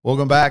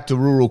Welcome back to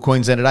rural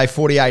Queensland today.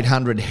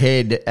 4,800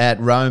 head at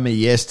Roma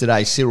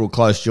yesterday. Cyril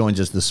Close joins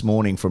us this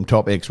morning from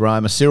TopX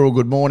Roma. Cyril,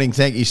 good morning.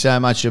 Thank you so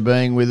much for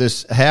being with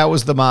us. How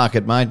was the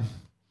market, mate?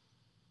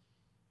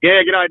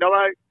 Yeah, g'day, Dolo.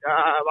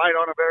 Mate,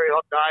 on a very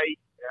hot day.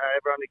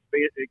 Everyone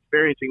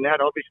experiencing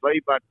that,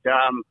 obviously, but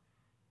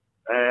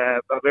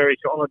a very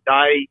solid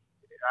day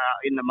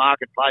in the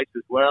marketplace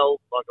as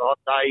well, like a hot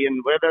day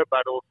in weather,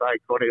 but also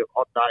quite a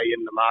hot day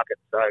in the market.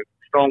 So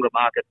stronger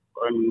market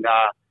in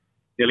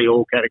nearly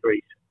all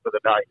categories for the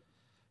day.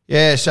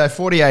 Yeah, so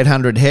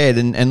 4,800 head,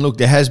 and look,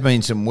 there has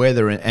been some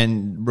weather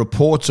and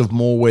reports of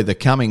more weather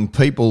coming.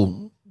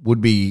 People would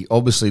be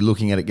obviously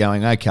looking at it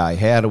going, okay,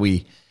 how do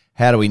we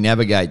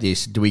navigate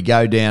this? Do we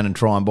go down and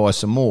try and buy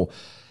some more?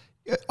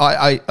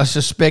 I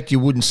suspect you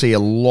wouldn't see a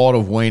lot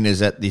of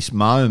weaners at this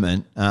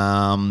moment,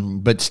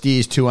 but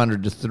steers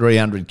 200 to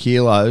 300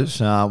 kilos,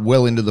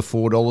 well into the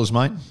 $4,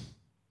 mate.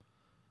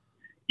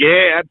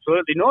 Yeah,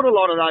 absolutely. Not a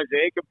lot of those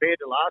there compared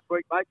to last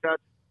week, mate. So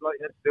like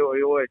that's what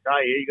we always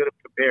say. You got to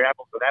compare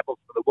apples with apples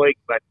for the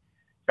week. But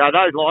so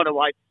those lighter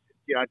weights,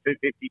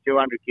 250,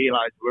 200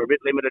 kilos, were a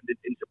bit limited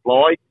in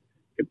supply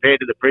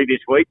compared to the previous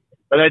week.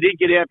 But they did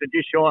get out to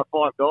just shy of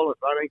 $5.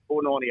 I think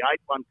 $4.98.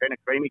 One pen of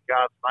creamy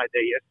calves made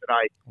there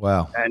yesterday.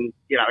 Wow. And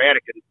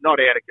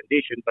not out of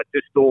condition, but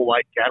just store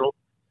weight cattle.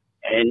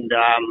 And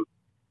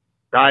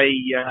they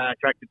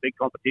attracted big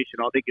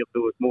competition. I think if there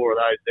was more of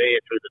those there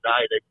through the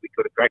day, we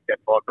could have cracked that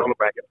 $5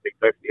 bracket, to be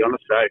perfectly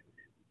honest. So,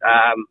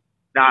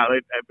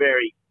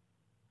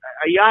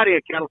 a yardie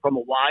of cattle from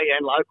away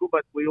and local,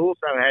 but we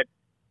also had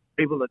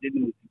people that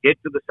didn't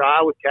get to the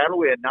sale with cattle.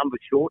 We had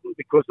numbers shortened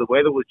because the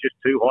weather was just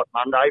too hot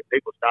Monday.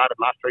 People started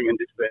mustering and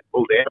just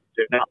pulled out.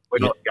 Said, no, we're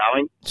not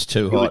going. It's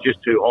too hot. It was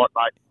just too hot,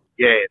 mate.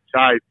 Yeah,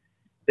 so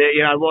there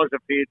was a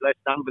few less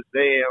numbers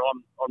there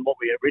on what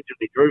we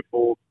originally drew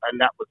for, and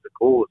that was the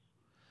cause.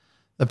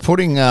 They're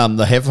putting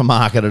the heifer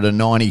market at a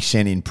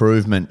 90-cent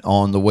improvement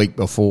on the week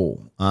before.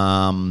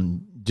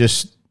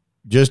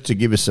 Just to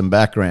give us some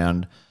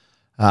background,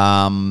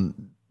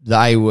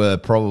 they were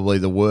probably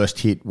the worst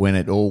hit when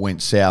it all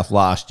went south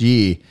last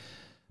year,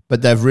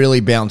 but they've really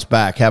bounced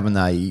back, haven't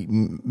they?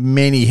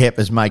 Many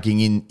heifers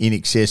making in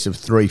excess of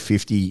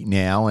 350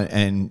 now,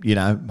 and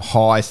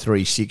high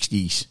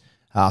 360s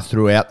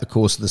throughout the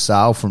course of the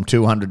sale, from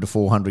 200 to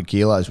 400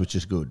 kilos, which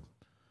is good.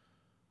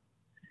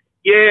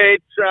 Yeah,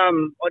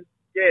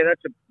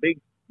 that's a big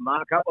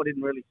markup. I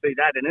didn't really see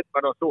that in it,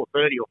 but I saw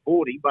 30 or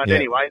 40. But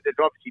Anyway, there's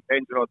obviously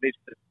pens that I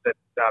missed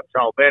that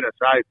sold better.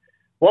 So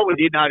what we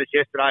did notice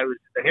yesterday was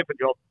the heifer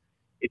job.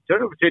 It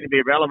sort of seemed to be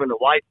irrelevant to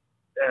weight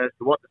as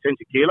to what the cents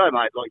a kilo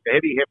made. Like the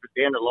heavy heifers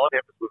down to light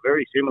heifers were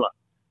very similar.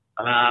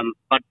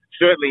 But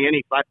certainly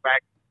any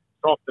flatback,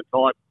 softer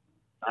type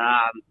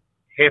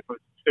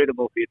heifers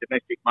suitable for your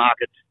domestic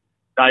markets,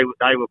 they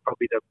were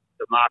probably the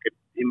market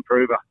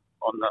improver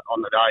on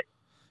the day.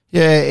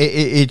 Yeah,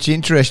 it's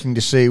interesting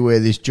to see where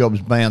this job's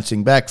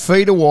bouncing back.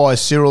 Feeder-wise,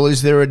 Cyril,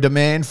 is there a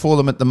demand for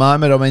them at the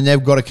moment? I mean, they've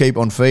got to keep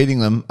on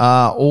feeding them.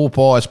 Are all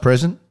buyers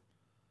present?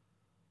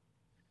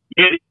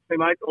 Yeah,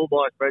 mate, all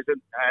buyers present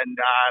and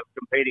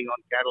competing on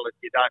cattle that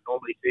you don't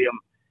normally see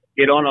them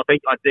get on. I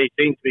think there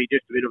seems to be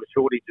just a bit of a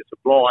shortage of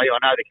supply. I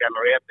know the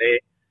cattle are out there,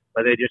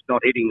 but they're just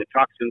not hitting the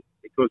trucks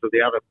because of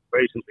the other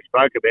reasons we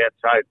spoke about.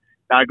 So,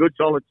 good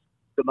solid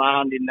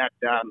demand in that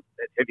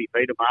heavy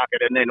feeder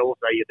market, and then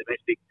also your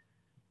domestic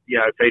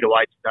feeder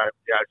weights,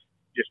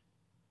 just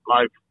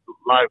low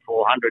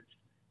 400s,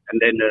 and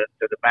then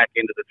to the back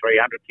end of the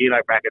 300 kilo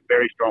bracket,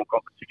 very strong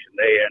competition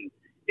there, and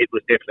it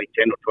was definitely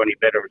 10 or 20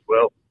 better as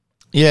well.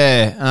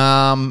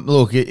 Yeah,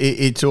 look,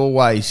 it's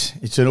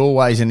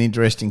always an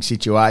interesting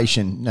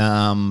situation,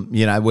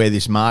 where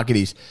this market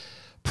is.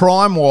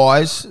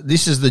 Prime-wise,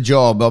 this is the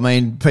job. I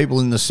mean, people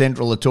in the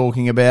Central are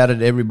talking about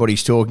it.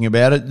 Everybody's talking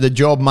about it. The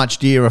job much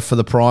dearer for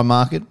the prime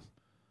market?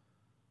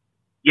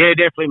 Yeah,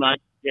 definitely,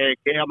 mate. Yeah,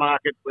 cow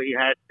market, we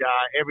had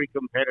every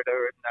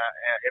competitor and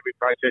every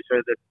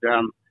processor that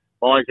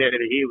buys out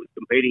of here was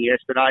competing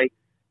yesterday,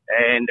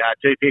 and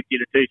 250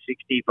 to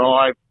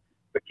 265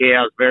 for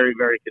cows very,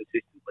 very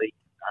consistently,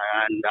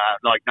 and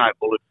no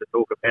bullets to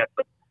talk about,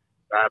 but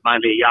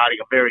mainly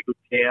yarding of very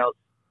good cows,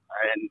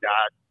 and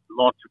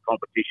lots of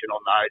competition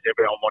on those,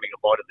 everyone wanting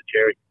a bite of the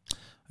cherry.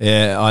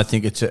 Yeah, I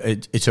think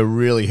it's a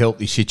really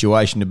healthy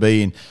situation to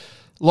be in.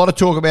 A lot of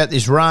talk about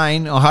this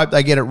rain. I hope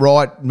they get it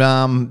right,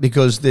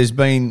 because there's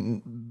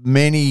been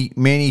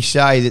many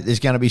say that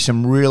there's going to be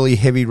some really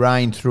heavy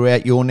rain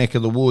throughout your neck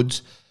of the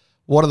woods.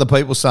 What are the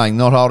people saying?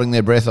 Not holding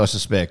their breath, I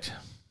suspect.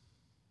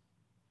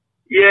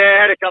 Yeah,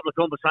 I had a couple of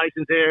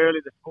conversations there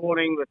early this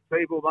morning with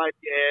people, mate.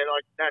 Yeah,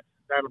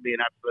 that'll be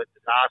an absolute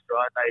disaster,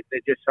 right?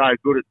 They're just so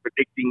good at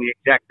predicting the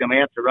exact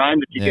amounts of rain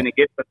that you're going to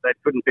get, but they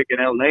couldn't pick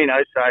an El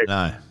Nino. So,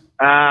 no.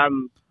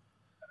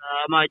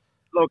 Mate,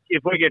 look,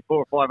 if we get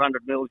 400 or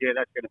 500 mils,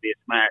 that's going to be a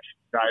smash.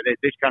 So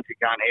this country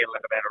can't handle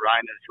that amount of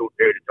rain in a short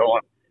period of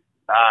time.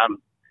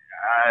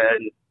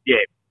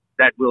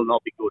 That will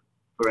not be good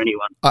for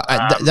anyone.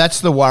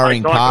 That's the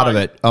worrying part of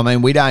it. I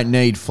mean, we don't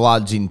need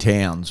floods in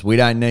towns. We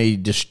don't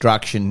need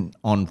destruction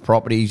on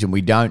properties, and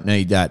we don't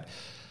need that.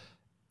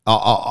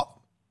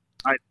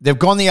 They've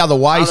gone the other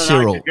way,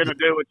 Cyril. Mother Nature's going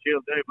to do what she'll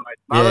do, mate.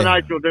 Mother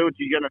Nature will do what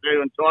she's going to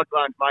do, and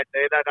cyclones, mate,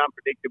 they're that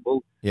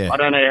unpredictable. Yeah. I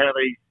don't know how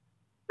these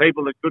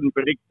people that couldn't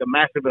predict the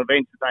massive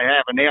events that they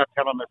have are now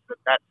telling us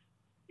that that's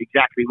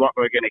exactly what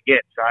we're going to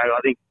get. So I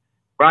think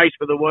brace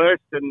for the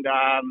worst, and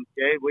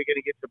we're going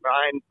to get some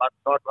rain, but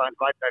cyclones,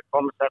 mate, they've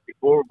promised that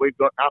before. We've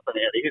got nothing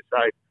out here, so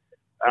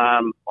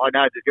I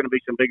know there's going to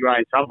be some big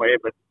rain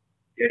somewhere, but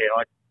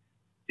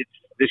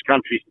this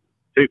country's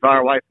too far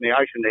away from the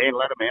ocean to handle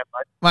that amount,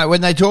 mate. Mate,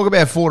 when they talk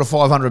about 400 to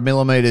 500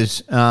 millimetres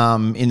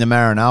in the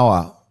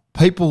Maranoa,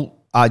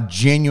 people are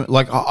genuine.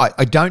 Like,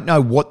 I don't know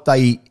what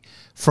they,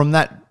 from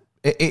that,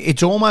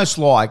 it's almost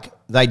like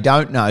they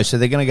don't know, so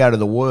they're going to go to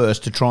the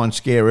worst to try and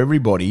scare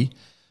everybody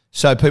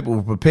so people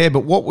will prepare.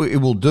 But what it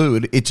will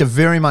do, it's a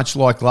very much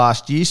like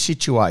last year's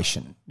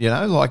situation,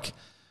 like,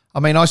 I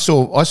mean, I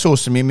saw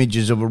some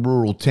images of a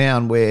rural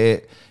town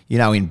where,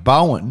 in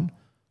Bowen,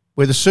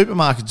 where the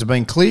supermarkets have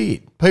been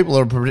cleared. People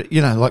are,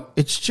 like,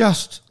 it's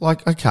just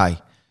like, okay,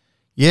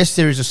 yes,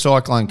 there is a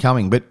cyclone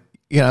coming, but,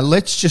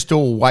 let's just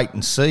all wait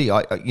and see.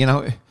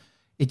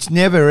 It's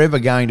never, ever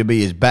going to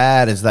be as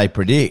bad as they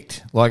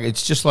predict. Like,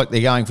 it's just like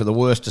they're going for the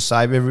worst to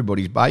save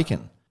everybody's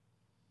bacon.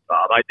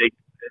 Oh, mate,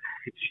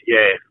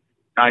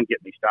 don't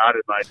get me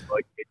started, mate.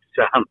 Like,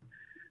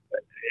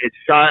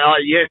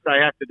 yes, they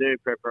have to do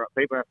prepare.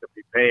 People have to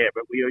prepare,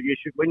 but you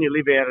should, when you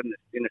live out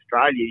in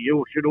Australia,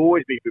 you should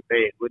always be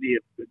prepared. Whether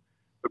you're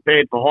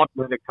prepared for hot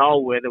weather,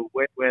 cold weather,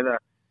 wet weather,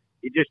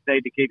 you just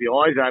need to keep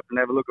your eyes open,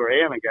 have a look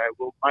around, and go,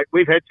 well, mate,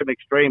 we've had some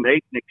extreme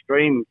heat and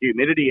extreme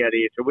humidity out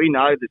here, so we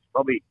know there's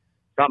probably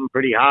something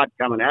pretty hard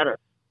coming at us.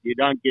 You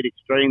don't get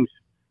extremes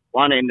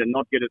one end and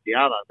not get it the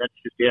other. That's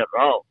just how it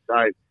rolls.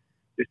 So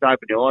just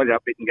open your eyes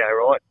up and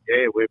go, right,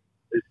 we've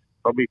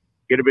probably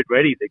get a bit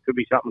ready. There could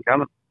be something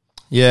coming.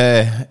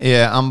 Yeah,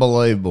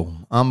 unbelievable.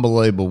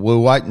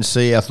 We'll wait and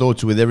see. Our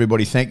thoughts are with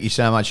everybody. Thank you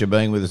so much for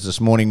being with us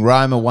this morning.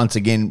 Roma, once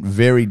again,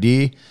 very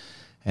dear.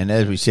 And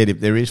as we said, if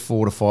there is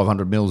 400 to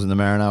 500 mils in the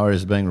Maranoa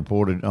as being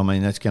reported, I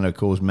mean, that's going to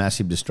cause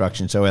massive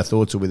destruction. So our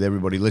thoughts are with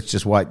everybody. Let's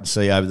just wait and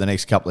see over the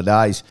next couple of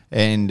days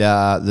and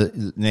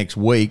the next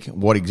week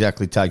what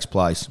exactly takes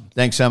place.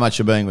 Thanks so much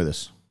for being with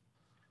us.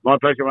 My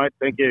pleasure, mate.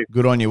 Thank you.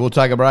 Good on you. We'll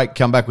take a break,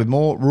 come back with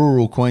more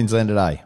Rural Queensland Today.